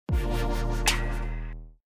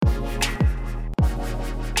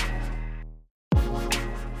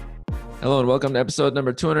Hello and welcome to episode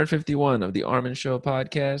number 251 of the Armin Show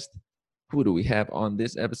podcast. Who do we have on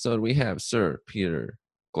this episode? We have Sir Peter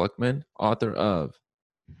Gluckman, author of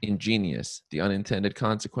Ingenious, The Unintended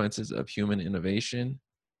Consequences of Human Innovation.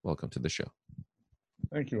 Welcome to the show.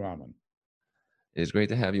 Thank you, Armin. It is great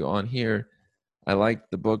to have you on here. I like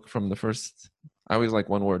the book from the first. I always like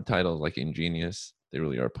one-word titles like Ingenious. They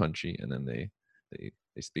really are punchy, and then they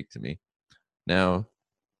speak to me. Now,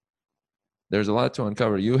 there's a lot to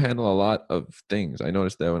uncover. You handle a lot of things. I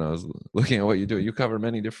noticed that when I was looking at what you do. You cover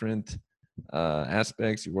many different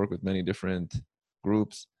aspects. You work with many different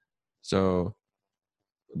groups. So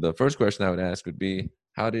the first question I would ask would be,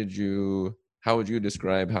 how would you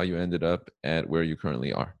describe how you ended up at where you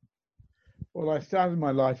currently are? Well, I started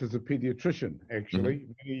my life as a pediatrician, actually,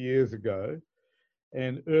 many years ago.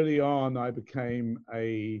 And early on, I became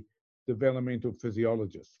a developmental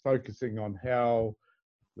physiologist, focusing on how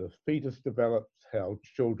the fetus develops, how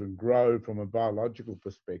children grow from a biological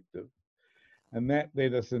perspective. And that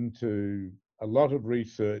led us into a lot of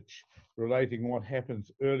research relating what happens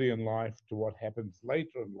early in life to what happens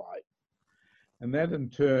later in life. And that in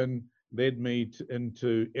turn led me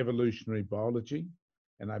into evolutionary biology.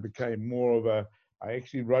 And I became I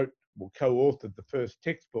actually wrote or co-authored the first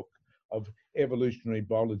textbook of evolutionary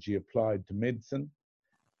biology applied to medicine.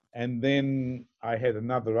 And then I had a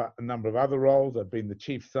number of other roles. I've been the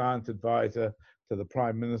chief science advisor to the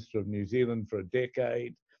Prime Minister of New Zealand for a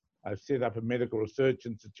decade. I've set up a medical research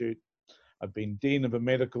institute. I've been dean of a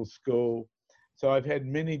medical school. So I've had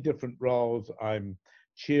many different roles. I'm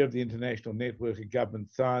chair of the International Network of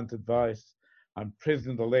Government Science Advice. I'm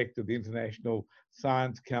president-elect of the International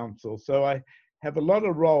Science Council. So I have a lot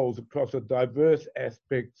of roles across a diverse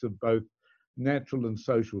aspects of both natural and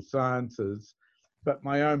social sciences. But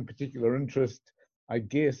my own particular interest, I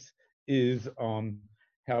guess, is on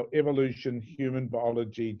how evolution, human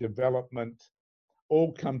biology, development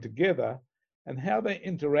all come together and how they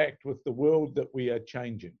interact with the world that we are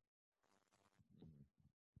changing.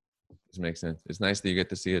 This makes sense. It's nice that you get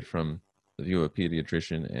to see it from the view of a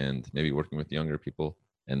pediatrician and maybe working with younger people,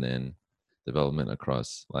 and then development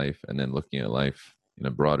across life, and then looking at life in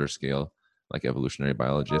a broader scale, like evolutionary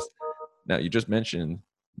biologist. Now, you just mentioned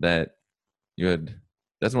that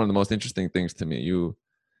that's one of the most interesting things to me. You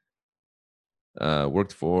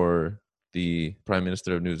worked for the Prime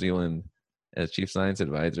Minister of New Zealand as chief science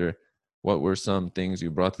advisor. What were some things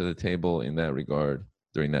you brought to the table in that regard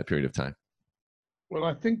during that period of time? Well,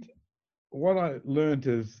 I think what I learned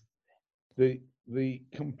is the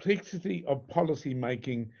complexity of policy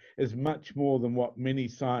making is much more than what many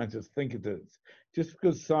scientists think it is. Just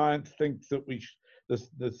because science thinks that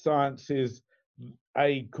the science says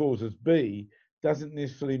A causes B doesn't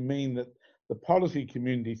necessarily mean that the policy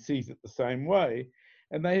community sees it the same way.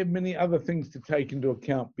 And they have many other things to take into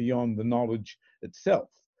account beyond the knowledge itself.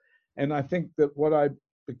 And I think that what I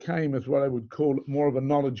became is what I would call more of a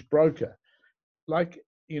knowledge broker. Like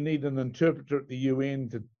you need an interpreter at the UN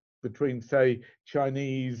between, say,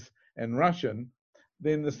 Chinese and Russian,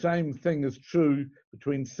 then the same thing is true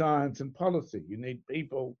between science and policy. You need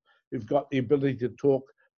people who've got the ability to talk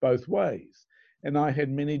both ways. And I had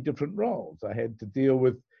many different roles. I had to deal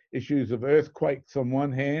with issues of earthquakes on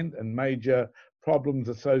one hand and major problems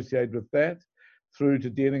associated with that, through to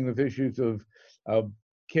dealing with issues of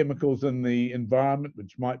chemicals in the environment,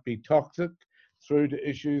 which might be toxic, through to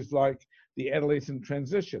issues like the adolescent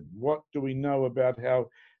transition. What do we know about how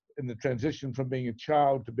in the transition from being a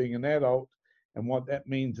child to being an adult, and what that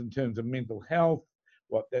means in terms of mental health,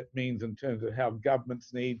 what that means in terms of how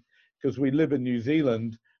governments need, because we live in New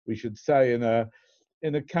Zealand, we should say,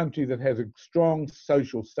 in a country that has a strong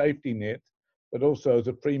social safety net, but also as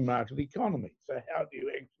a free market economy. So how do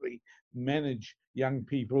you actually manage young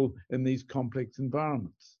people in these complex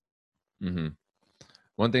environments? Mm-hmm.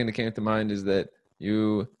 One thing that came to mind is that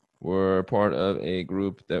you were part of a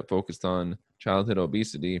group that focused on childhood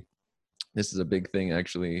obesity. This is a big thing,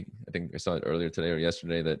 actually. I think I saw it earlier today or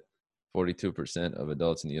yesterday that 42% of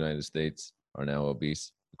adults in the United States are now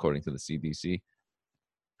obese, according to the CDC.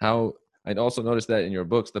 I'd also noticed that in your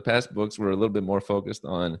books, the past books were a little bit more focused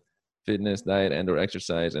on fitness, diet, and or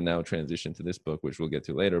exercise, and now transition to this book, which we'll get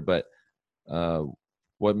to later. But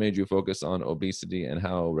what made you focus on obesity, and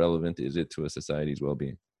how relevant is it to a society's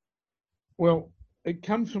well-being? Well, it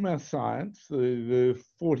comes from our science. The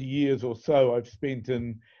 40 years or so I've spent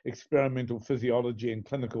in experimental physiology and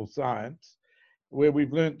clinical science, where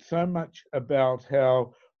we've learned so much about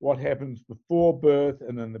what happens before birth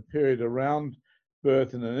and in the period around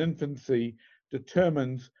birth and in infancy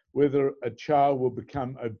determines whether a child will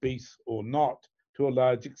become obese or not to a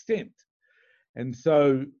large extent. And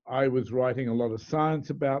so I was writing a lot of science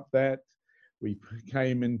about that. We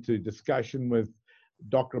came into discussion with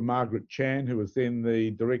Dr. Margaret Chan, who was then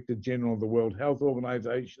the Director General of the World Health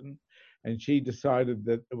Organization, and she decided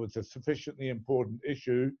that it was a sufficiently important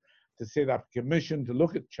issue to set up a commission to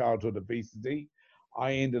look at childhood obesity.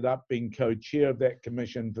 I ended up being co-chair of that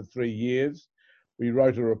commission for 3 years. We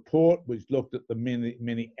wrote a report which looked at the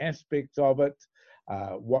many aspects of it,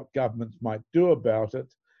 what governments might do about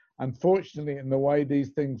it. Unfortunately, in the way these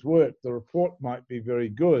things work, the report might be very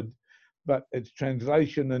good, but its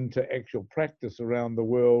translation into actual practice around the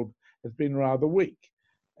world has been rather weak.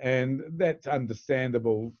 And that's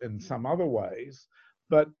understandable in some other ways,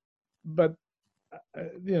 but the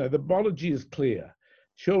biology is clear.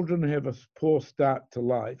 Children have a poor start to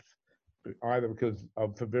life, either because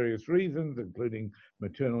of for various reasons, including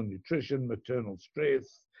maternal nutrition, maternal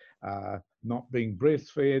stress, not being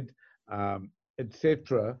breastfed,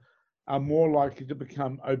 etc., are more likely to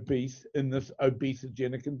become obese in this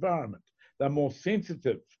obesogenic environment. They're more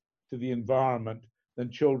sensitive to the environment than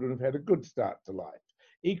children who've had a good start to life.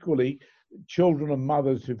 Equally, children of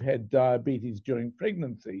mothers who've had diabetes during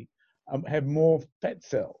pregnancy have more fat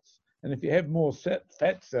cells. And if you have more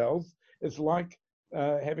fat cells, it's like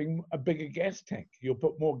having a bigger gas tank. You'll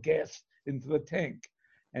put more gas into the tank,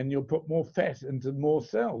 and you'll put more fat into more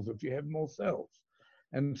cells if you have more cells.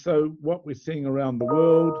 And so what we're seeing around the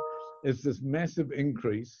world is this massive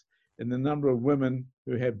increase in the number of women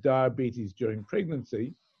who have diabetes during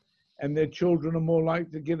pregnancy, and their children are more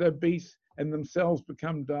likely to get obese and themselves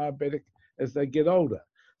become diabetic as they get older.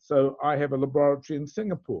 So I have a laboratory in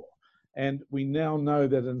Singapore, and we now know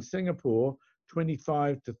that in Singapore,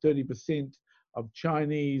 25 to 30%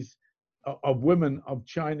 of women of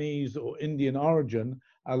Chinese or Indian origin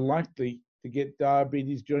are likely to get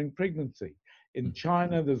diabetes during pregnancy. In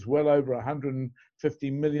China, there's well over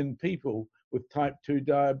 150 million people with type 2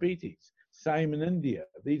 diabetes. Same in India.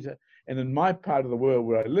 And in my part of the world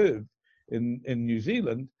where I live, in New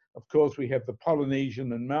Zealand, of course, we have the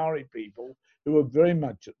Polynesian and Maori people who are very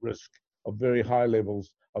much at risk of very high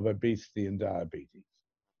levels of obesity and diabetes.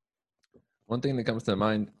 One thing that comes to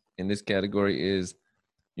mind in this category is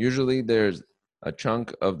usually there's a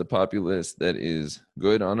chunk of the populace that is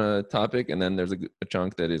good on a topic, and then there's a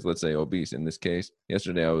chunk that is, let's say, obese. In this case,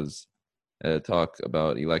 yesterday I was at a talk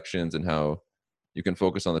about elections and how you can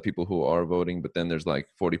focus on the people who are voting, but then there's like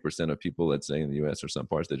 40% of people, let's say in the US or some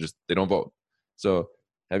parts, that they don't vote. So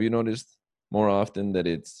have you noticed more often that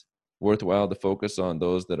it's worthwhile to focus on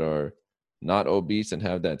those that are not obese and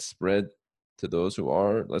have that spread to those who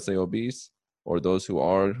are, let's say, obese, or those who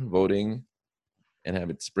are voting and have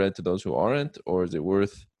it spread to those who aren't? Or is it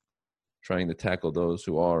worth trying to tackle those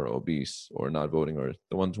who are obese or not voting, or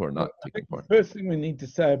the ones who are not taking part? The first thing we need to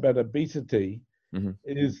say about obesity Mm-hmm.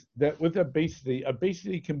 is that with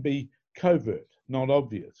obesity can be covert, not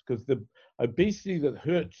obvious, because the obesity that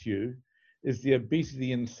hurts you is the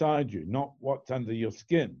obesity inside you, not what's under your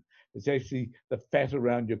skin. It's actually the fat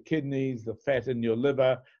around your kidneys, the fat in your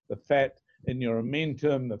liver, the fat in your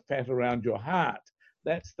omentum, the fat around your heart.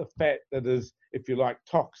 That's the fat that is, if you like,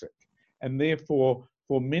 toxic. And therefore,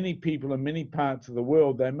 for many people in many parts of the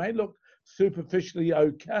world, they may look superficially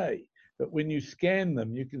okay, but when you scan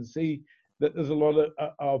them, you can see that there's a lot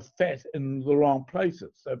of fat in the wrong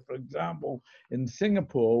places. So, for example, in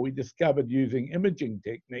Singapore, we discovered using imaging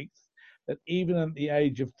techniques that even at the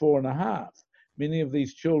age of 4.5, many of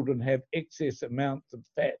these children have excess amounts of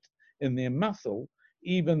fat in their muscle,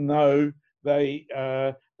 even though they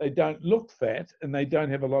don't look fat and they don't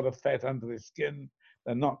have a lot of fat under their skin.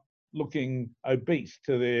 They're not looking obese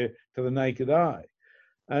to the naked eye.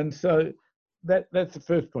 And so that's the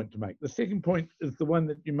first point to make. The second point is the one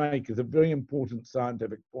that you make is a very important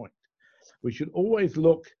scientific point. We should always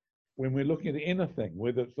look, when we're looking at anything,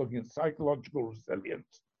 whether it's looking at psychological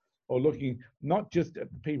resilience or looking not just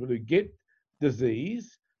at the people who get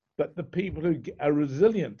disease, but the people who are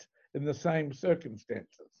resilient in the same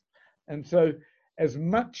circumstances. And so as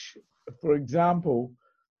much, for example,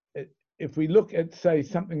 if we look at, say,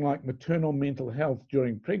 something like maternal mental health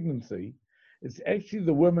during pregnancy, it's actually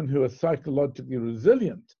the women who are psychologically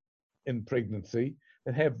resilient in pregnancy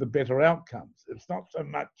that have the better outcomes. It's not so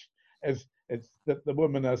much as that the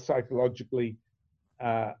women are psychologically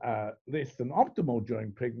less than optimal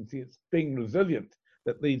during pregnancy. It's being resilient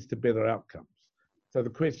that leads to better outcomes. So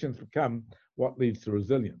the questions become what leads to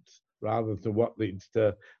resilience rather than what leads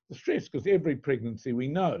to the stress, because every pregnancy we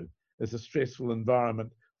know is a stressful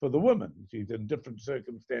environment for the woman. She's in different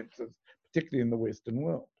circumstances, particularly in the Western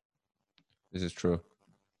world. This is true.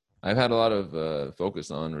 I've had a lot of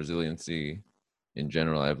focus on resiliency in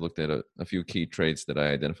general. I've looked at a few key traits that I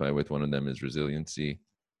identify with. One of them is resiliency.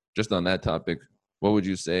 Just on that topic, what would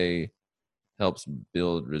you say helps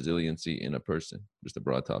build resiliency in a person? Just a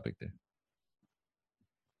broad topic there.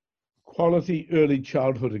 Quality early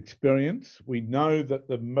childhood experience. We know that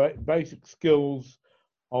the basic skills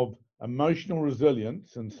of emotional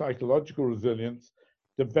resilience and psychological resilience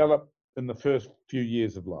develop in the first few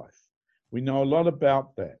years of life. We know a lot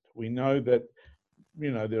about that. We know that,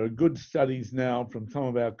 there are good studies now from some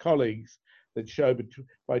of our colleagues that show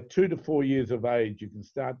by 2 to 4 years of age, you can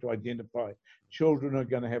start to identify children are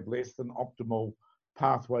going to have less than optimal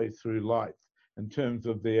pathways through life in terms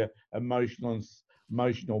of their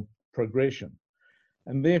emotional progression.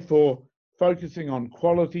 And therefore, focusing on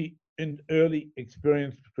quality in early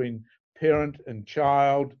experience between parent and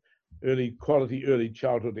child, quality early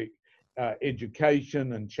childhood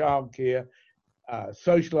education and childcare,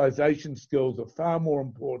 socialization skills are far more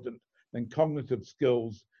important than cognitive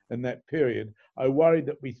skills in that period. I worry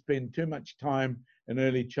that we spend too much time in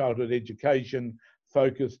early childhood education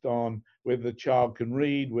focused on whether the child can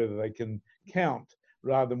read, whether they can count,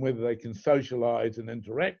 rather than whether they can socialize and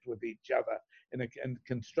interact with each other in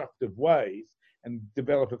constructive ways and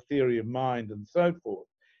develop a theory of mind and so forth.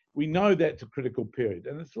 We know that's a critical period.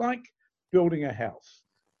 And it's like building a house.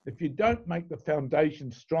 If you don't make the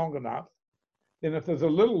foundation strong enough, then if there's a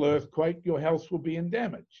little earthquake, your house will be in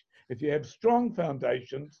damage. If you have strong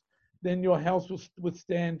foundations, then your house will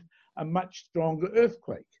withstand a much stronger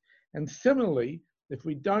earthquake. And similarly, if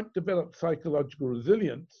we don't develop psychological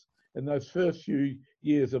resilience in those first few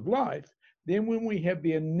years of life, then when we have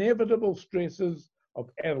the inevitable stresses of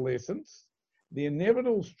adolescence, the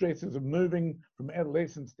inevitable stresses of moving from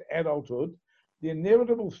adolescence to adulthood, the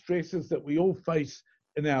inevitable stresses that we all face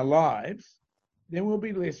in our lives, then we'll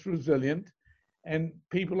be less resilient. And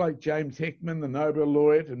people like James Heckman, the Nobel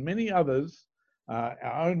laureate, and many others, our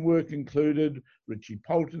own work included, Richie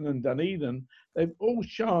Poulton and Dunedin, they've all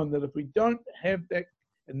shown that if we don't have that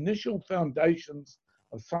initial foundations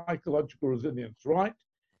of psychological resilience right,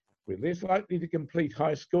 we're less likely to complete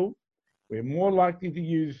high school, we're more likely to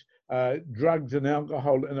use drugs and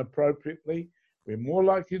alcohol inappropriately, we're more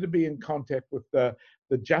likely to be in contact with the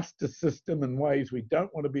justice system in ways we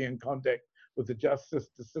don't want to be in contact with the justice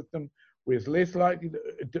system. We're less likely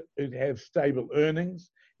to have stable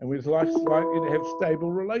earnings, and we're less likely to have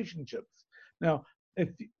stable relationships. Now,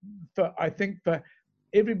 I think for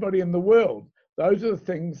everybody in the world, those are the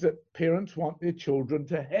things that parents want their children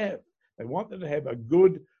to have. They want them to have a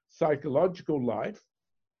good psychological life,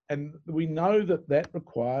 and we know that that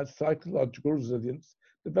requires psychological resilience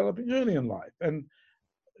developing early in life. And,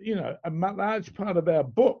 a large part of our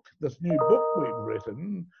book, this new book we've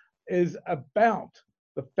written, is about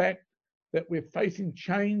the fact that we're facing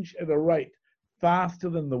change at a rate faster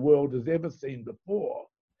than the world has ever seen before.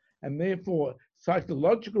 And therefore,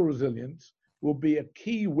 psychological resilience will be a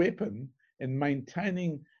key weapon in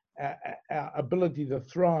maintaining our ability to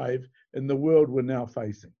thrive in the world we're now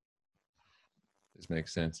facing. This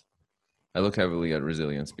makes sense. I look heavily at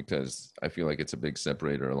resilience because I feel like it's a big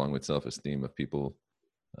separator along with self-esteem of people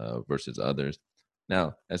versus others.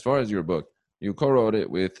 Now, as far as your book, you co-wrote it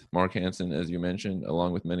with Mark Hansen, as you mentioned,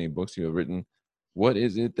 along with many books you have written. What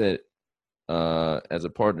is it that, as a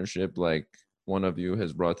partnership, like one of you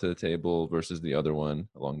has brought to the table versus the other one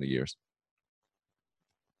along the years?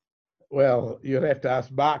 Well, you'd have to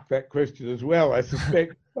ask Mark that question as well, I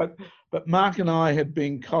suspect. But Mark and I had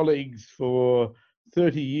been colleagues for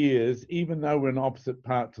 30 years, even though we're in opposite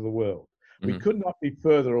parts of the world. We could not be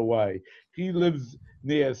further away. He lives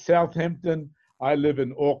near Southampton. I live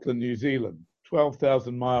in Auckland, New Zealand,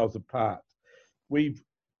 12,000 miles apart. We've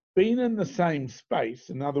been in the same space.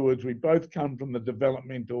 In other words, we both come from the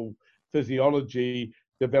developmental physiology,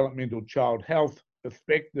 developmental child health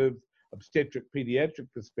perspective, obstetric pediatric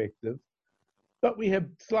perspective, but we have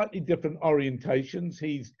slightly different orientations.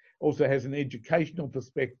 He also has an educational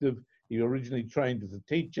perspective. He originally trained as a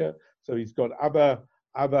teacher, so he's got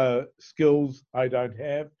other skills I don't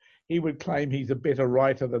have. He would claim he's a better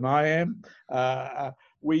writer than I am.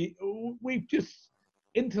 We've just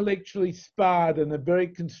intellectually sparred in a very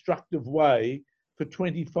constructive way for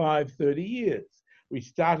 25, 30 years. We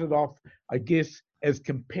started off, I guess, as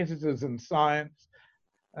competitors in science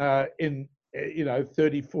in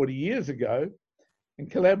 30, 40 years ago,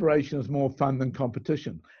 and collaboration is more fun than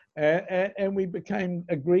competition. And we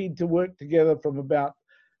agreed to work together from about,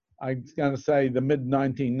 I'm going to say, the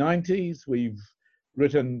mid-1990s. We've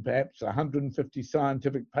written perhaps 150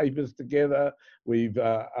 scientific papers together. We've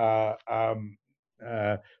written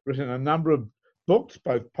a number of books,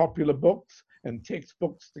 both popular books and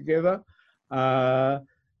textbooks together.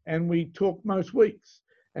 and we talk most weeks.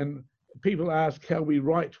 And people ask how we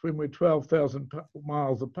write when we're 12,000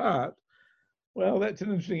 miles apart. Well, that's an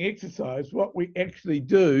interesting exercise. What we actually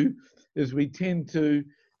do is we tend to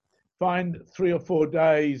find 3 or 4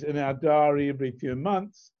 days in our diary every few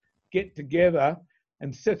months, get together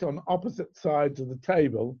and sit on opposite sides of the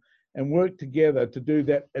table and work together to do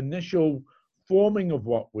that initial forming of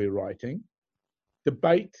what we're writing,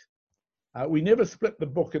 debate. We never split the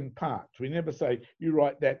book in parts. We never say, you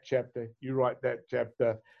write that chapter, you write that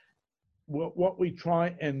chapter. What we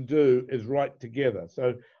try and do is write together.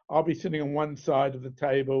 So I'll be sitting on one side of the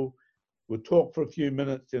table, we'll talk for a few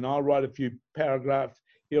minutes, and I'll write a few paragraphs,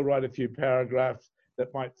 he'll write a few paragraphs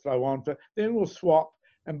that might flow on for, then we'll swap.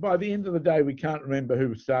 And by the end of the day, we can't remember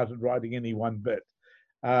who started writing any one bit.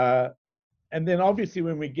 And then obviously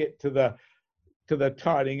when we get to the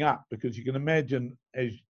tidying up, because you can imagine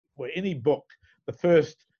as well, any book, the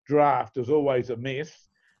first draft is always a mess.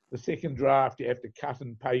 The second draft, you have to cut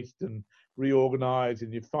and paste and reorganize,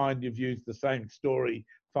 and you find you've used the same story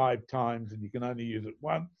 5 times and you can only use it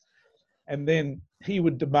once. And then he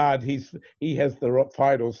would demand he has the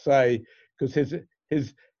final say, because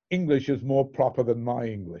his English is more proper than my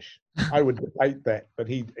English. I would debate that, but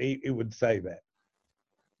he would say that.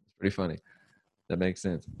 It's pretty funny. That makes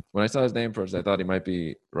sense. When I saw his name first, I thought he might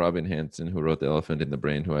be Robin Hanson, who wrote The Elephant in the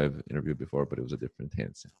Brain, who I've interviewed before, but it was a different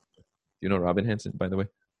Hanson. Do you know Robin Hanson, by the way?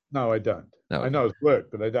 No, I don't. Oh, okay. I know his work,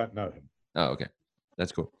 but I don't know him. Oh, okay.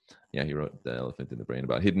 That's cool. Yeah, he wrote The Elephant in the Brain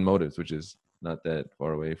about hidden motives, which is not that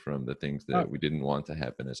far away from the things that we didn't want to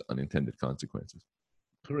happen as unintended consequences.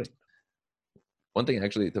 Correct. One thing,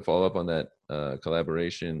 actually, to follow up on that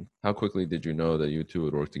collaboration, how quickly did you know that you two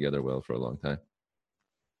would work together well for a long time?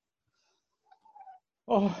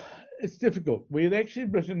 Oh, it's difficult. We had actually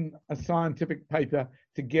written a scientific paper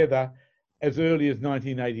together as early as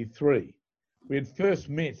 1983. We had first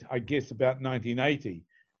met, I guess, about 1980.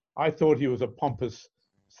 I thought he was a pompous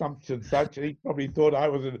such and such. He probably thought I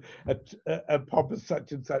was a pompous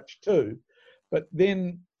such and such too. But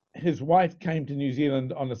then his wife came to New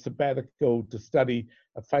Zealand on a sabbatical to study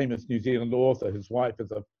a famous New Zealand author. His wife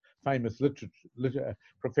is a famous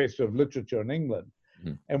professor of literature in England.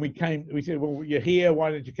 Mm-hmm. And we said, well, you're here,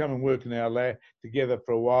 why don't you come and work in our lab together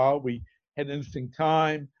for a while? We had an interesting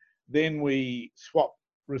time. Then we swapped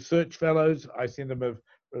research fellows. I sent him a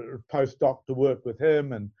postdoc to work with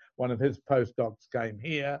him, and one of his postdocs came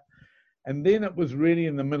here. And then it was really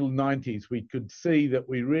in the middle 90s, we could see that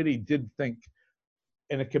we really did think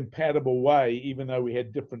in a compatible way, even though we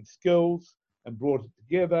had different skills, and brought it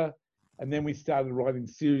together. And then we started writing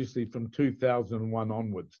seriously from 2001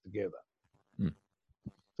 onwards together. Mm.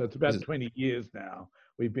 So it's about 20 years now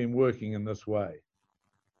we've been working in this way.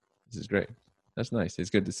 This is great. That's nice. It's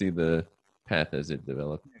good to see the path as it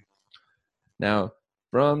developed. Now,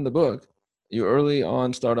 from the book, you early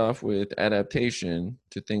on start off with adaptation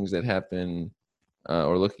to things that happen,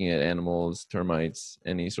 or looking at animals, termites,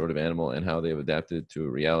 any sort of animal, and how they've adapted to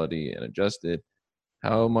reality and adjusted.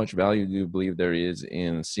 How much value do you believe there is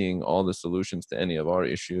in seeing all the solutions to any of our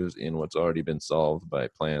issues in what's already been solved by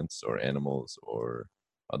plants or animals or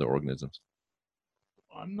other organisms?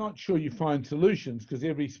 I'm not sure you find solutions because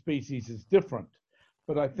every species is different.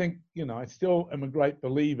 But I think, I still am a great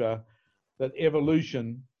believer that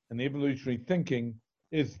evolution and evolutionary thinking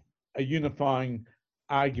is a unifying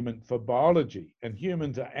argument for biology. And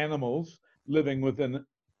humans are animals living within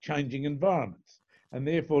changing environments. And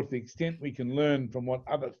therefore, to the extent we can learn from what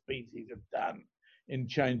other species have done in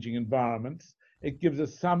changing environments, it gives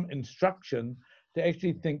us some instruction to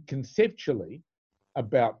actually think conceptually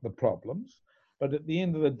about the problems. But at the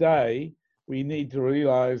end of the day, we need to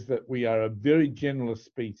realize that we are a very generalist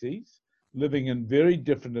species living in very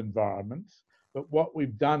different environments. But what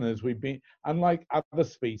we've done is we've been, unlike other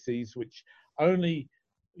species, which only,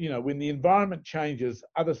 when the environment changes,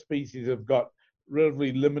 other species have got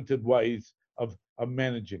relatively limited ways of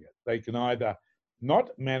managing it. They can either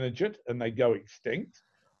not manage it and they go extinct,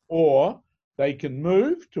 or they can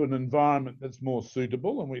move to an environment that's more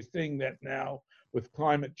suitable. And we're seeing that now with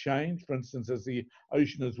climate change. For instance, as the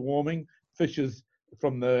ocean is warming, fishes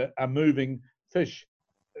are moving, fish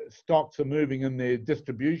stocks are moving in their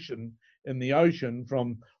distribution in the ocean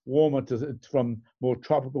from more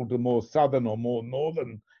tropical to more southern or more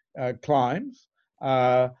northern climes.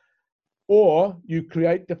 Or you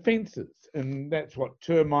create defenses. And that's what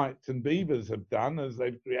termites and beavers have done, is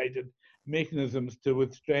they've created mechanisms to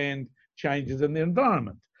withstand changes in the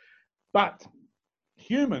environment. But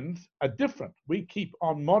humans are different. We keep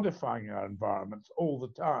on modifying our environments all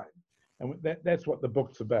the time. And that's what the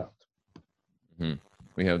book's about. Mm-hmm.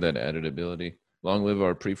 We have that added ability. Long live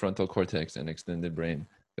our prefrontal cortex and extended brain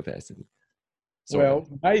capacity. Sort of.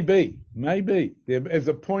 Well, maybe. There is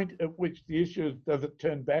a point at which the issue is, does it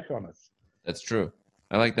turn back on us? That's true.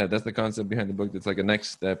 I like that. That's the concept behind the book. It's like a next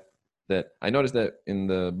step that I noticed that in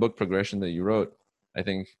the book progression that you wrote. I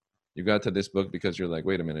think you got to this book because you're like,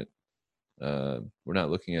 wait a minute, we're not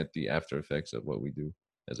looking at the after effects of what we do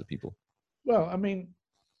as a people. Well, I mean,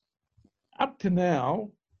 up to now,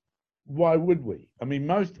 why would we? I mean,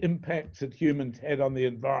 most impacts that humans had on the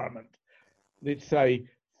environment, let's say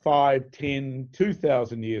 5, 10,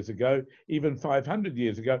 2,000 years ago, even 500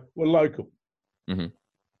 years ago, were local. Mm-hmm.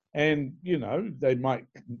 And, they might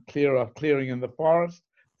clear a clearing in the forest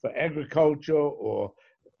for agriculture or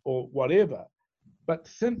whatever. But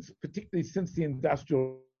particularly since the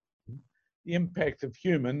industrial, the impacts of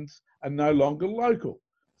humans are no longer local.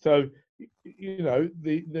 So,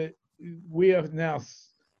 we are now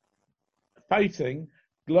facing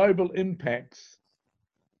global impacts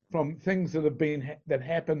from things that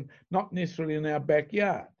happen not necessarily in our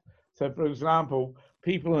backyard. So, for example,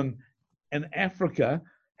 people in Africa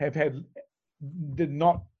did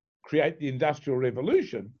not create the Industrial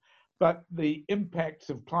Revolution, but the impacts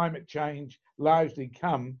of climate change largely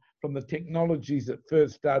come from the technologies that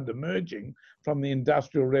first started emerging from the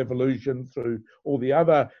Industrial Revolution through all the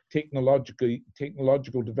other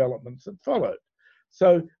technological developments that followed.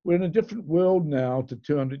 So we're in a different world now to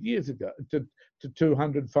 200 years ago, to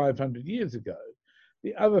 200, 500 years ago.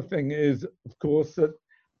 The other thing is, of course, that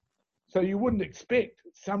so you wouldn't expect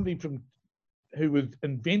somebody who was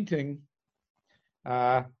inventing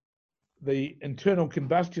the internal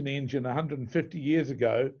combustion engine 150 years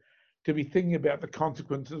ago to be thinking about the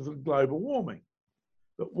consequences of global warming.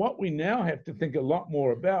 But what we now have to think a lot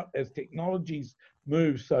more about as technologies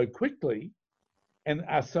move so quickly and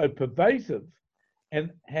are so pervasive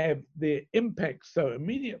and have their impact so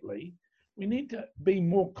immediately, we need to be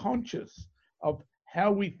more conscious of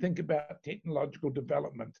how we think about technological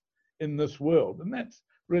development in this world. And that's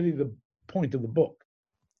really the point of the book.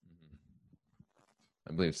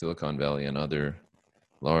 I believe Silicon Valley and other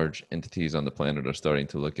large entities on the planet are starting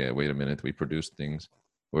to look at, wait a minute, we produce things.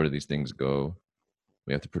 Where do these things go?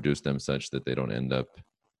 We have to produce them such that they don't end up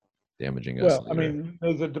damaging us. Well, I mean,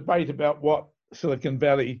 there's a debate about what Silicon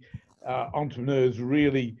Valley entrepreneurs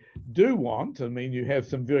really do want. I mean, you have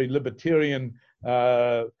some very libertarian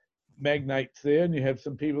magnates there, and you have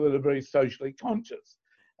some people that are very socially conscious.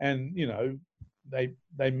 And,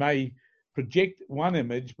 they may project one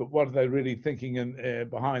image, but what are they really thinking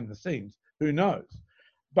behind the scenes? Who knows?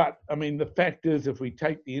 But, I mean, the fact is, if we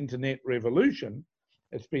take the internet revolution,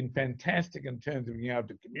 it's been fantastic in terms of being able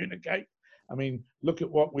to communicate. I mean, look at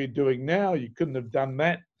what we're doing now. You couldn't have done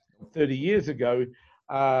that 30 years ago.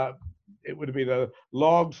 It would have been a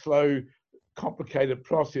long, slow, complicated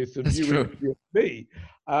process of viewing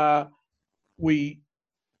USB. We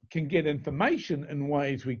can get information in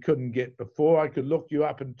ways we couldn't get before. I could look you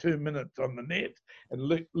up in 2 minutes on the net and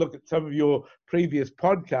look at some of your previous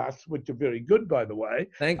podcasts, which are very good, by the way.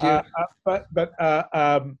 Thank you.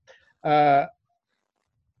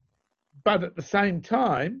 But at the same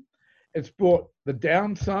time, it's brought the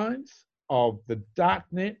downsides of the dark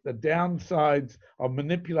net, the downsides of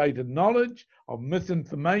manipulated knowledge, of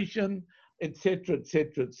misinformation, etc.,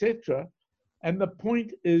 etc., etc. And the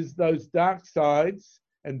point is those dark sides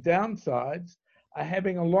and downsides are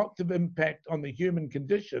having a lot of impact on the human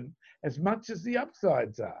condition as much as the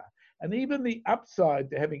upsides are. And even the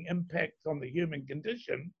upside to having impacts on the human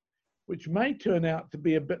condition, which may turn out to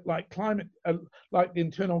be a bit like like the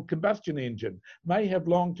internal combustion engine, may have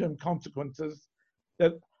long-term consequences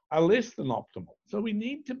that are less than optimal. So we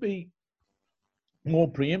need to be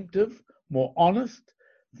more preemptive, more honest,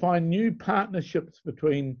 find new partnerships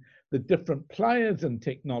between the different players in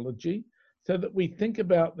technology so that we think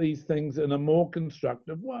about these things in a more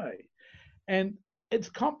constructive way. And it's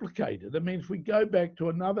complicated. I mean, if we go back to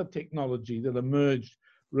another technology that emerged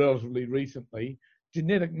relatively recently,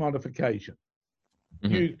 genetic modification,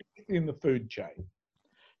 used in the food chain.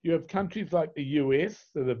 You have countries like the US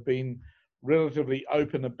that have been relatively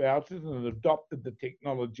open about it and have adopted the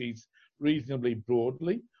technologies reasonably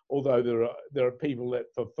broadly, although there are people that,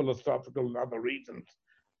 for philosophical and other reasons,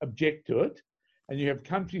 object to it. And you have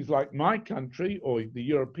countries like my country or the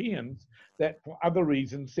Europeans that, for other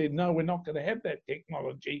reasons, said, no, we're not going to have that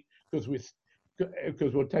technology because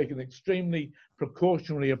we'll take an extremely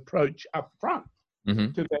precautionary approach up front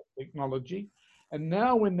to that technology. And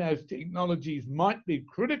now when those technologies might be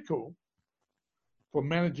critical for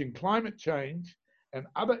managing climate change and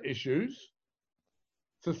other issues,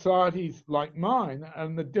 societies like mine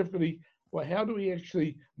and the difficulty, well, how do we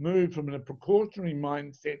actually move from a precautionary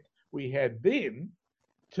mindset we had then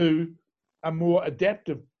to a more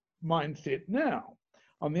adaptive mindset now.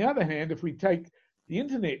 On the other hand, if we take the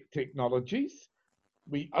internet technologies,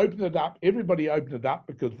 we open it up, everybody opened it up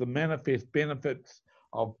because the manifest benefits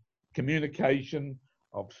of communication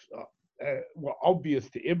were obvious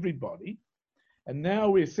to everybody. And now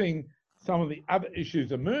we're seeing some of the other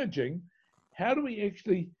issues emerging. How do we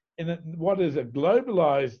actually, in what is a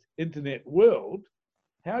globalized internet world,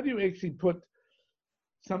 how do you actually put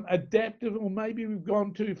some adaptive, or maybe we've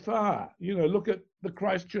gone too far? Look at the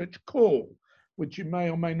Christchurch call, which you may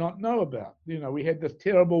or may not know about. We had this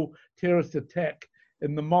terrible terrorist attack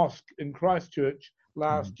in the mosque in Christchurch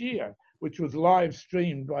last year, which was live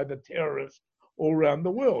streamed by the terrorists all around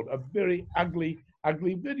the world. A very ugly,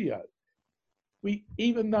 ugly video.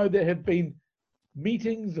 Even though there have been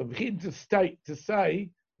meetings of heads of state to say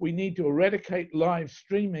we need to eradicate live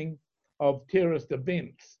streaming of terrorist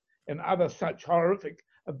events and other such horrific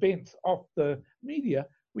events off the media,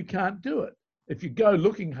 we can't do it. If you go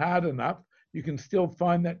looking hard enough, you can still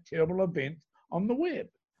find that terrible event on the web.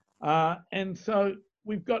 And so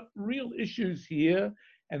we've got real issues here,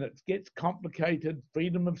 and it gets complicated,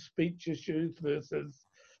 freedom of speech issues versus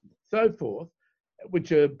so forth,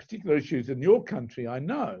 which are particular issues in your country, I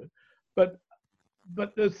know. But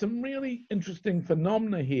there's some really interesting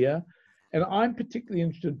phenomena here, and I'm particularly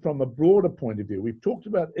interested from a broader point of view. We've talked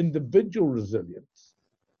about individual resilience,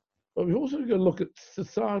 but we've also got to look at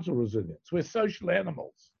societal resilience. We're social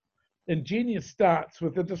animals. Ingenious starts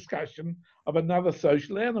with a discussion of another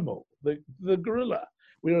social animal, the gorilla.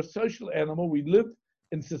 We're a social animal. We live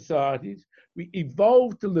in societies. We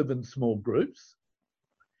evolved to live in small groups.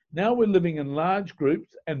 Now we're living in large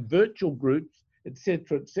groups and virtual groups,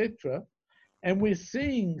 etc., and we're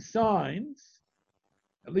seeing signs,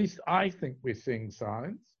 at least I think we're seeing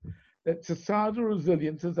signs, that societal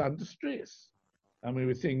resilience is under stress. I mean,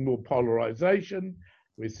 we're seeing more polarization.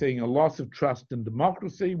 We're seeing a loss of trust in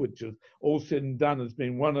democracy, which is all said and done has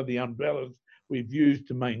been one of the umbrellas we've used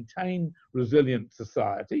to maintain resilient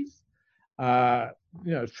societies.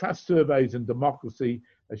 Trust surveys in democracy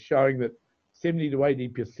are showing that 70 to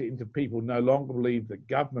 80% of people no longer believe that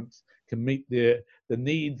governments can meet the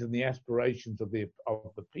needs and the aspirations of the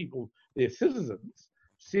people, their citizens.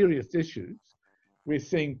 Serious issues. We're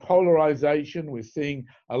seeing polarization. We're seeing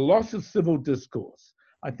a loss of civil discourse.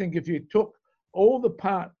 I think if you took all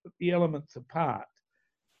the elements apart,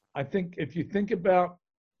 I think if you think about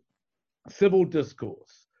civil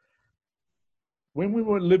discourse, when we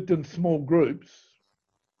lived in small groups,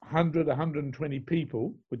 100, 120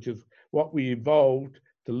 people, which is what we evolved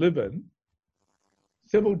to live in,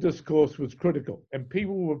 civil discourse was critical, and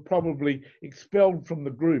people were probably expelled from the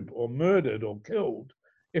group or murdered or killed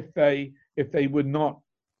if they were not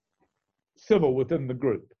civil within the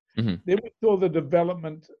group. Mm-hmm. Then we saw the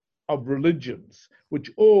development of religions, which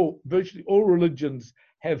virtually all religions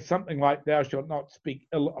have something like "thou shalt not speak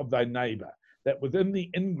ill of thy neighbor." That within the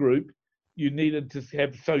in-group, you needed to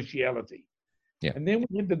have sociality. Yeah. And then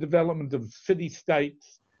we had the development of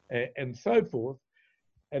city-states and so forth,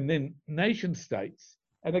 and then nation-states.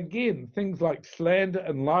 And again, things like slander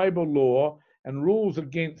and libel law and rules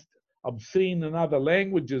against obscene and other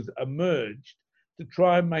languages emerged to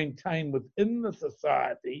try and maintain within the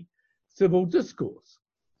society civil discourse.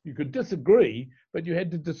 You could disagree, but you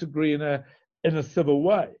had to disagree in a civil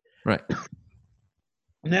way. Right.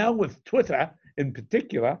 Now with Twitter in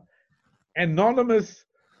particular, anonymous,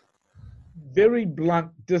 very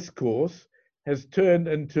blunt discourse has turned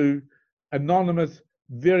into anonymous,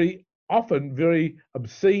 very often very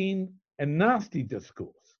obscene and nasty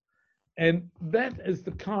discourse. And that is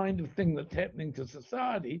the kind of thing that's happening to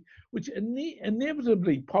society, which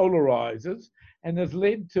inevitably polarizes and has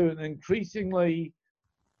led to an increasingly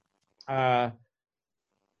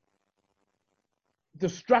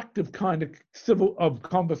destructive kind of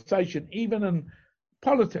conversation, even in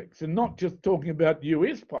politics, and not just talking about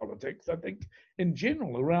US politics. I think in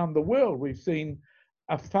general around the world, we've seen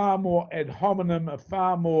a far more ad hominem, a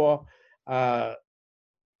far more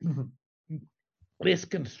less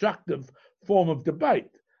constructive form of debate.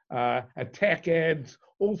 Attack ads,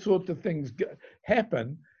 all sorts of things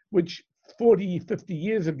happen, which 40, 50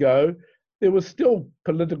 years ago, there was still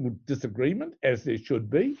political disagreement, as there should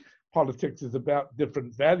be. Politics is about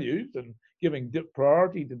different values and giving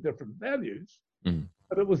priority to different values. Mm.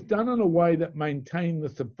 But it was done in a way that maintained the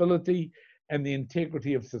civility and the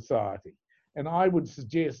integrity of society. And I would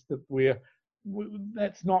suggest that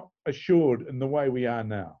that's not assured in the way we are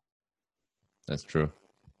now. That's true.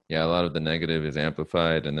 Yeah, a lot of the negative is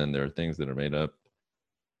amplified, and then there are things that are made up.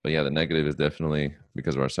 But yeah, the negative is definitely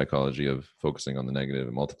because of our psychology of focusing on the negative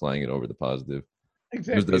and multiplying it over the positive.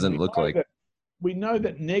 Exactly. It doesn't look like... We know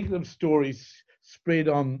that negative stories spread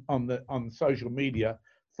on social media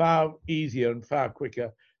far easier and far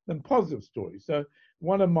quicker than positive stories. So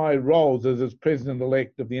one of my roles is as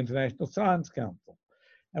president-elect of the International Science Council.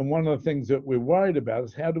 And one of the things that we're worried about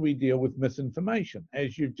is how do we deal with misinformation?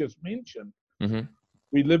 As you've just mentioned,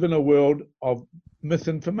 we live in a world of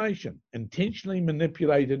misinformation, intentionally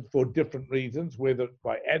manipulated for different reasons, whether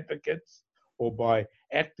by advocates or by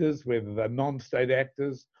actors, whether they're non-state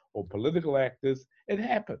actors or political actors. It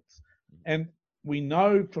happens. And we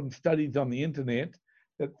know from studies on the internet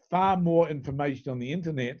that far more information on the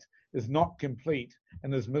internet is not complete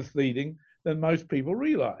and is misleading than most people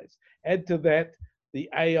realize. Add to that the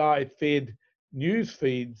AI-fed news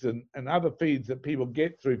feeds and other feeds that people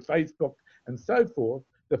get through Facebook and so forth,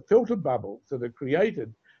 the filter bubbles that are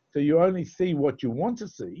created so you only see what you want to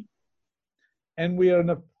see. And we are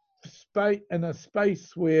in a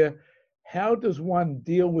space where how does one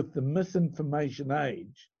deal with the misinformation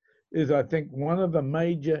age is, I think, one of the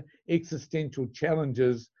major existential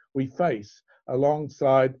challenges we face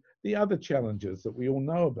alongside the other challenges that we all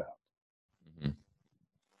know about.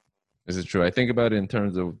 This is true. I think about it in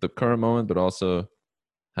terms of the current moment, but also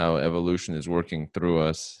how evolution is working through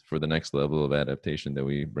us for the next level of adaptation that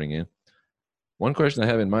we bring in. One question I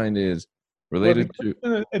have in mind is related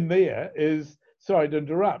to... And there is, sorry to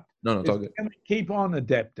interrupt. No, it's all good. Can we keep on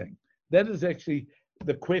adapting? That is actually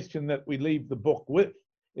the question that we leave the book with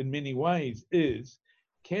in many ways is,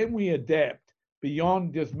 can we adapt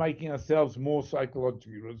beyond just making ourselves more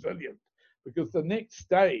psychologically resilient? Because the next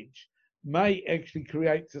stage may actually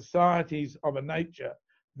create societies of a nature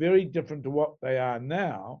very different to what they are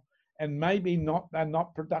now, and maybe they're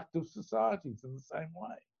not productive societies in the same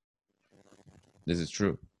way. This is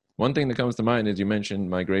true. One thing that comes to mind is you mentioned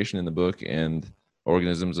migration in the book and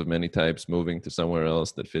organisms of many types moving to somewhere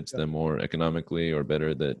else that fits them more economically or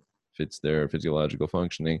better, that fits their physiological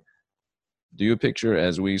functioning. Do you picture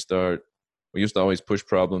as we used to always push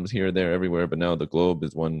problems here, there, everywhere, but now the globe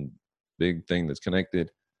is one big thing that's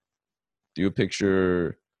connected. Do you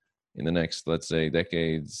picture in the next, let's say,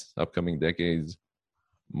 upcoming decades,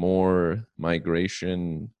 more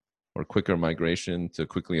migration or quicker migration to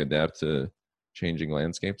quickly adapt to changing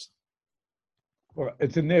landscapes? Well,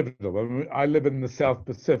 it's inevitable. I mean, I live in the South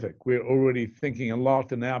Pacific. We're already thinking a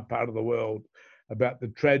lot in our part of the world about the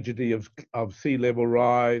tragedy of sea level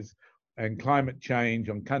rise and climate change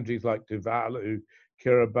on countries like Tuvalu,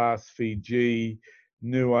 Kiribati, Fiji,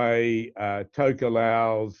 Niue,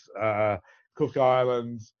 Tokelau's, Cook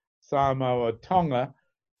Islands, Samoa, Tonga,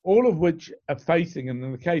 all of which are facing, and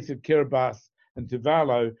in the case of Kiribati and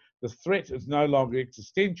Tuvalu, the threat is no longer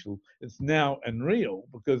existential, it's now unreal,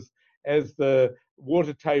 because as the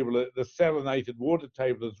water table, the salinated water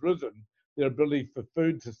table has risen, their ability for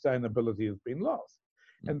food sustainability has been lost.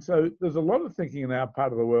 And so there's a lot of thinking in our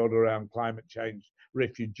part of the world around climate change,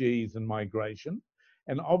 refugees and migration.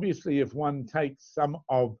 And obviously, if one takes some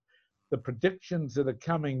of the predictions that are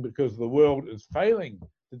coming because the world is failing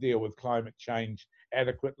to deal with climate change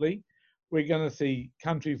adequately, we're going to see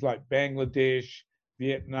countries like Bangladesh,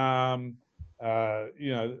 Vietnam,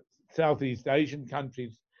 Southeast Asian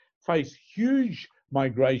countries face huge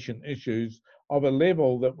migration issues of a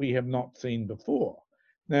level that we have not seen before.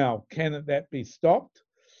 Now, can that be stopped?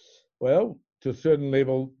 Well, to a certain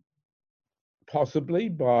level, possibly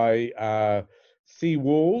by sea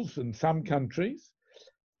walls in some countries,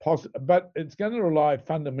 but it's going to rely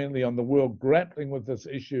fundamentally on the world grappling with this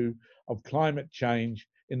issue of climate change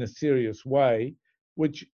in a serious way,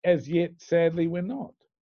 which as yet, sadly, we're not.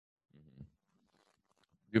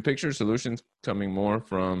 You picture solutions coming more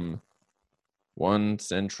from one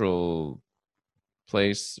central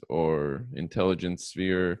place or intelligence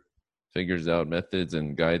sphere figures out methods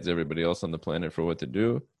and guides everybody else on the planet for what to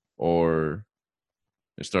do, or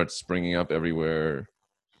it starts springing up everywhere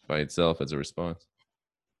by itself as a response?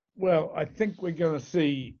 Well, I think we're going to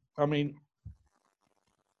see, 50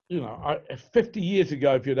 years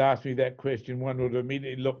ago, if you'd asked me that question, one would have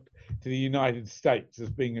immediately looked to the United States as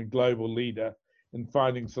being a global leader in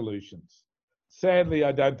finding solutions. Sadly,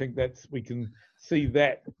 I don't think we can see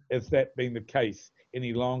that as that being the case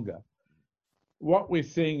any longer. What we're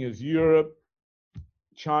seeing is Europe,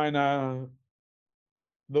 China,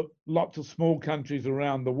 lots of small countries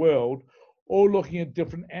around the world, all looking at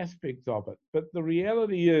different aspects of it. But the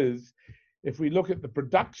reality is, if we look at the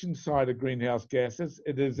production side of greenhouse gases,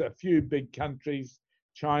 it is a few big countries,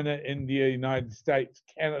 China, India, United States,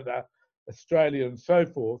 Canada, Australia, and so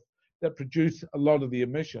forth, that produce a lot of the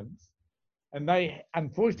emissions. And they,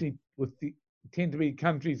 unfortunately, tend to be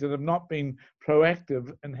countries that have not been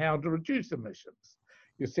proactive in how to reduce emissions.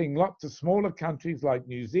 You're seeing lots of smaller countries like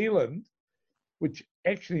New Zealand which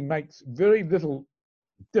actually makes very little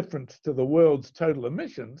difference to the world's total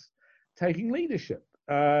emissions, taking leadership.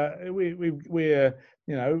 We're,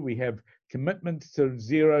 we have commitments to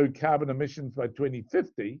zero carbon emissions by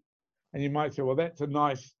 2050. And you might say, well, that's a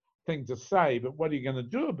nice thing to say, but what are you going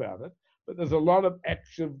to do about it? But there's a lot of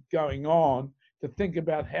action going on to think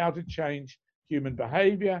about how to change human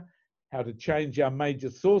behavior, how to change our major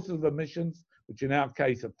sources of emissions, which in our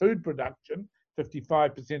case are food production.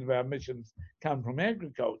 55% of our emissions come from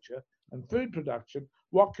agriculture and food production.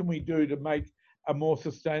 What can we do to make a more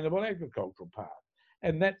sustainable agricultural path?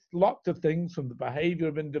 And that's lots of things, from the behavior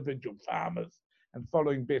of individual farmers and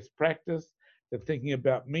following best practice, to thinking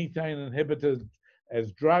about methane inhibitors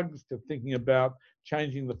as drugs, to thinking about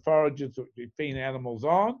changing the forages that we feed animals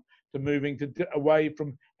on, to moving away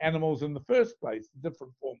from animals in the first place,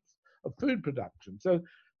 different forms of food production. So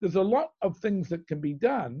there's a lot of things that can be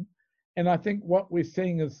done. And I think what we're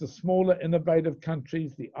seeing is the smaller innovative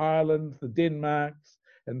countries, the Irelands, the Denmarks,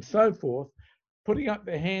 and so forth, putting up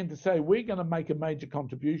their hand to say, we're going to make a major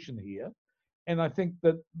contribution here. And I think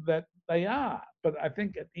that they are. But I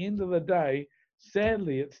think at the end of the day,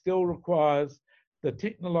 sadly, it still requires the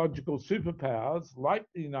technological superpowers like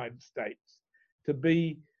the United States to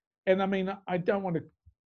be, and I mean, I don't want to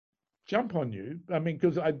jump on you, I mean,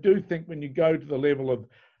 because I do think when you go to the level of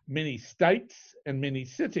many states and many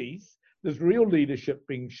cities, there's real leadership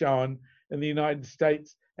being shown in the United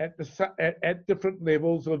States at different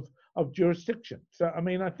levels of jurisdiction. So, I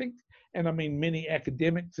mean, I think, and I mean, many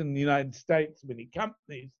academics in the United States, many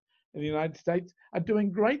companies in the United States are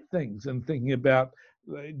doing great things and thinking about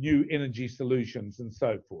new energy solutions and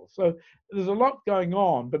so forth. So there's a lot going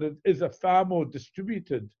on, but it is a far more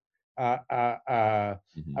distributed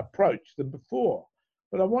approach than before.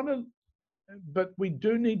 But we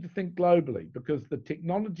do need to think globally, because the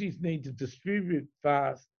technologies need to distribute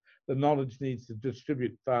fast, the knowledge needs to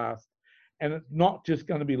distribute fast, and it's not just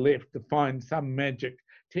going to be left to find some magic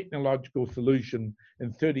technological solution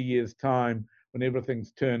in 30 years' time when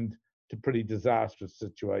everything's turned to pretty disastrous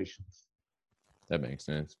situations. That makes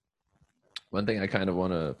sense. One thing I kind of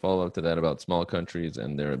want to follow up to that about small countries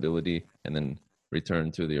and their ability, and then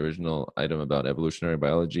return to the original item about evolutionary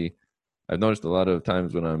biology. I've noticed a lot of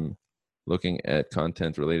times when I'm looking at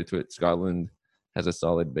content related to it, Scotland has a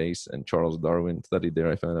solid base, and Charles Darwin studied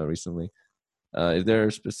there, I found out recently. Is there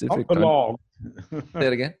a specific... Not for long. Say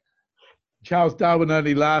it again? Charles Darwin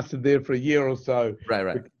only lasted there for a year or so.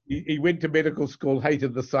 Right. He went to medical school,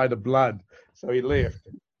 hated the sight of blood, so he left.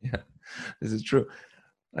 Yeah, this is true.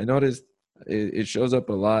 I noticed it shows up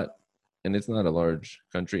a lot, and it's not a large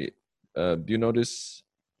country. Do you notice,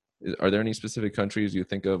 are there any specific countries you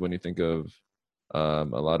think of when you think of a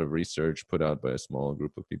lot of research put out by a small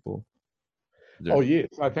group of people? Oh, yes.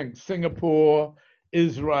 I think Singapore,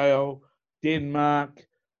 Israel, Denmark,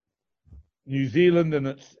 New Zealand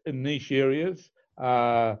in niche areas,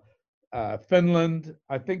 Finland.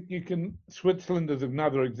 I think Switzerland is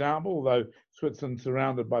another example, although Switzerland's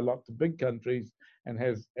surrounded by lots of big countries and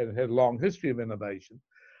has a long history of innovation.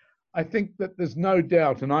 I think that there's no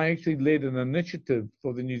doubt, and I actually led an initiative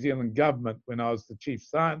for the New Zealand government when I was the chief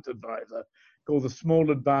science advisor, called the Small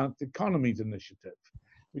Advanced Economies Initiative,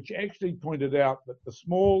 which actually pointed out that the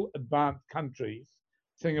small advanced countries,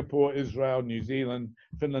 Singapore, Israel, New Zealand,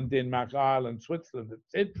 Finland, Denmark, Ireland, Switzerland,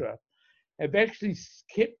 etc., have actually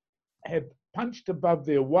have punched above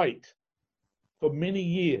their weight for many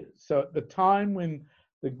years. So at the time when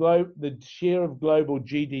the share of global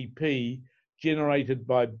GDP generated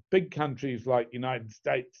by big countries like the United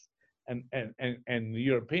States and the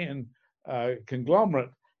European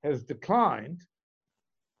conglomerate has declined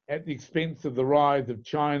at the expense of the rise of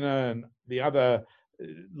China and the other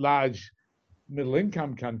large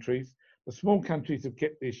middle-income countries, the small countries have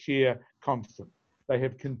kept their share constant.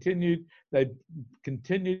 They've continued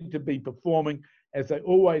to be performing, as they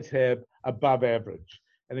always have, above average.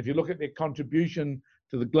 And if you look at their contribution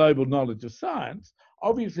to the global knowledge of science,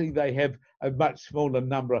 obviously they have a much smaller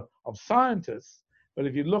number of scientists, but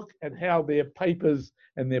if you look at how their papers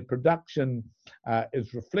and their production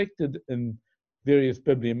is reflected in various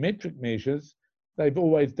bibliometric measures, they've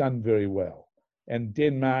always done very well. And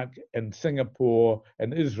Denmark and Singapore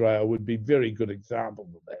and Israel would be very good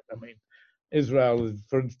examples of that. I mean, Israel,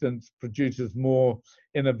 for instance, produces more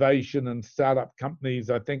innovation and startup companies,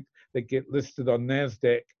 I think, that get listed on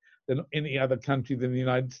NASDAQ than any other country than the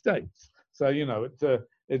United States. So,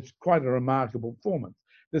 it's quite a remarkable performance.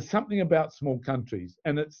 There's something about small countries,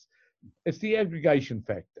 and it's the aggregation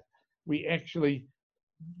factor. We actually,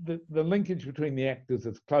 the linkage between the actors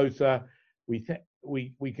is closer. We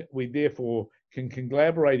therefore can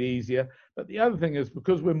collaborate easier. But the other thing is,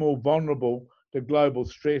 because we're more vulnerable to global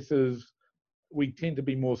stresses, we tend to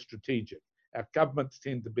be more strategic. Our governments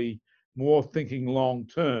tend to be more thinking long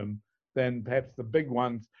term than perhaps the big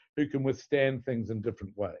ones who can withstand things in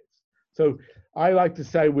different ways. So I like to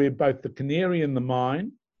say we're both the canary in the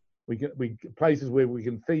mine, we places where we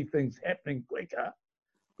can see things happening quicker,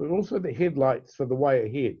 but also the headlights for the way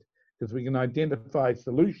ahead, because we can identify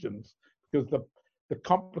solutions, because the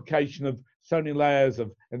complication of so many layers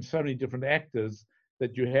of and so many different actors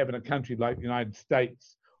that you have in a country like the United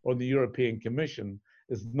States or the European Commission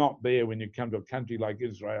is not there when you come to a country like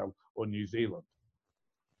Israel or New Zealand.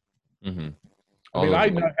 Mm-hmm. I mean, I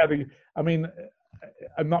know how to, I mean,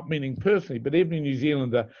 I'm not meaning personally, but every New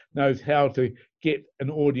Zealander knows how to get an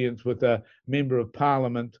audience with a member of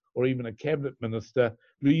parliament or even a cabinet minister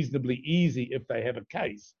reasonably easy if they have a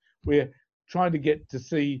case. We're trying to get to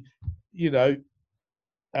see, you know,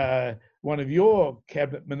 one of your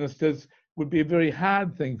cabinet ministers would be a very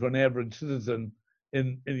hard thing for an average citizen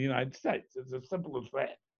in the United States. It's as simple as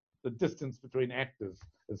that. The distance between actors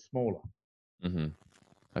is smaller. Mm-hmm.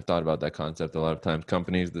 I've thought about that concept a lot of times.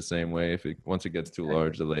 Companies the same way. Once it gets too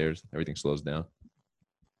large, the layers, everything slows down.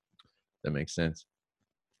 That makes sense.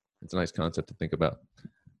 It's a nice concept to think about.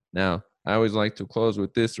 Now, I always like to close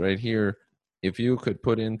with this right here. If you could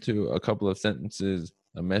put into a couple of sentences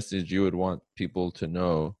a message you would want people to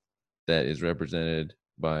know that is represented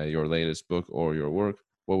by your latest book or your work,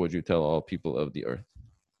 what would you tell all people of the earth?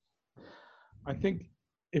 I think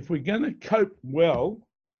if we're going to cope well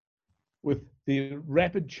with the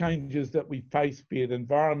rapid changes that we face, be it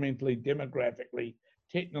environmentally, demographically,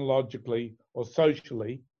 technologically, or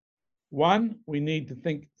socially, one, we need to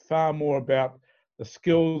think far more about the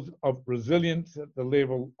skills of resilience at the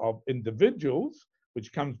level of individuals,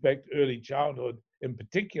 which comes back to early childhood in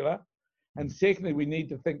particular. And secondly, we need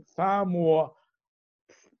to think far more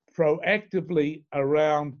proactively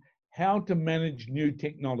around how to manage new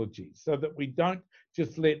technology so that we don't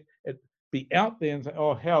just let it be out there and say,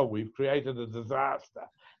 oh, hell, we've created a disaster.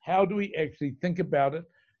 How do we actually think about it?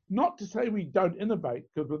 Not to say we don't innovate,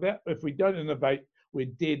 because if we don't innovate, we're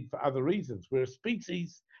dead for other reasons. We're a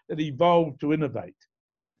species that evolved to innovate,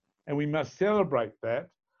 and we must celebrate that,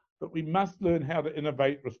 but we must learn how to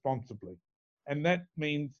innovate responsibly. And that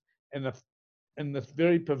means in this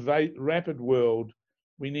very rapid world,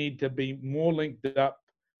 we need to be more linked up.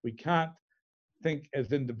 We can't think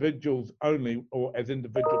as individuals only, or as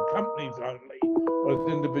individual companies only, or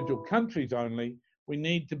as individual countries only. We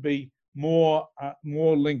need to be more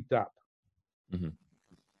linked up. Mm-hmm.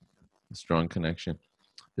 A strong connection.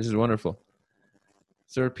 This is wonderful.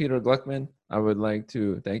 Sir Peter Gluckman, I would like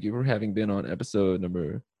to thank you for having been on episode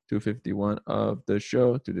number 251 of the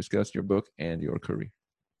show to discuss your book and your career.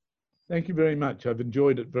 Thank you very much. I've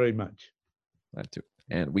enjoyed it very much. Glad to.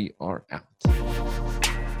 And we are out.